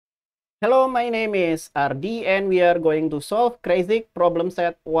Hello, my name is Ardi and we are going to solve Kreyszig problem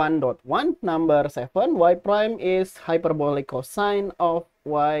set 1.1 number 7. Y prime is hyperbolic cosine of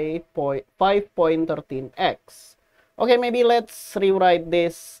 5.13x. Okay, maybe let's rewrite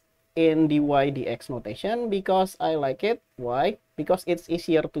this in dy dx notation because I like it. Why? Because it's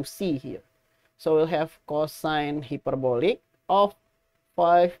easier to see here. So we'll have cosine hyperbolic of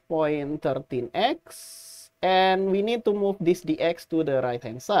 5.13x. And we need to move this dx to the right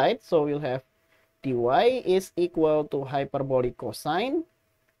hand side. So we'll have dy is equal to hyperbolic cosine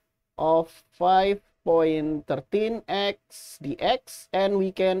of 5.13x dx. And we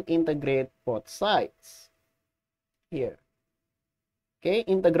can integrate both sides here. Okay,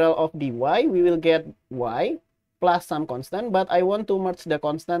 integral of dy, we will get y plus some constant. But I want to merge the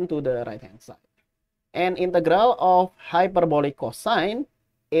constant to the right hand side. And integral of hyperbolic cosine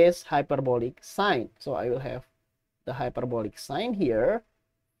is hyperbolic sine. So I will have the hyperbolic sine here,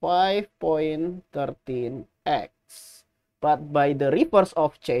 5.13x. But by the reverse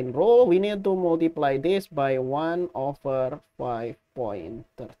of chain rule, we need to multiply this by 1 over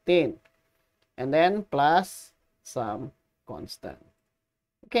 5.13. And then plus some constant.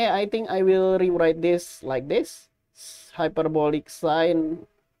 Okay, I think I will rewrite this like this. Hyperbolic sine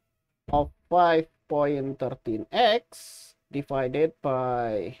of 5.13x divided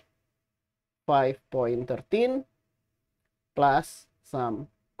by 5.13 plus some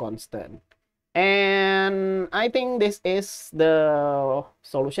constant. And I think this is the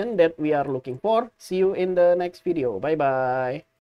solution that we are looking for. See you in the next video. Bye bye.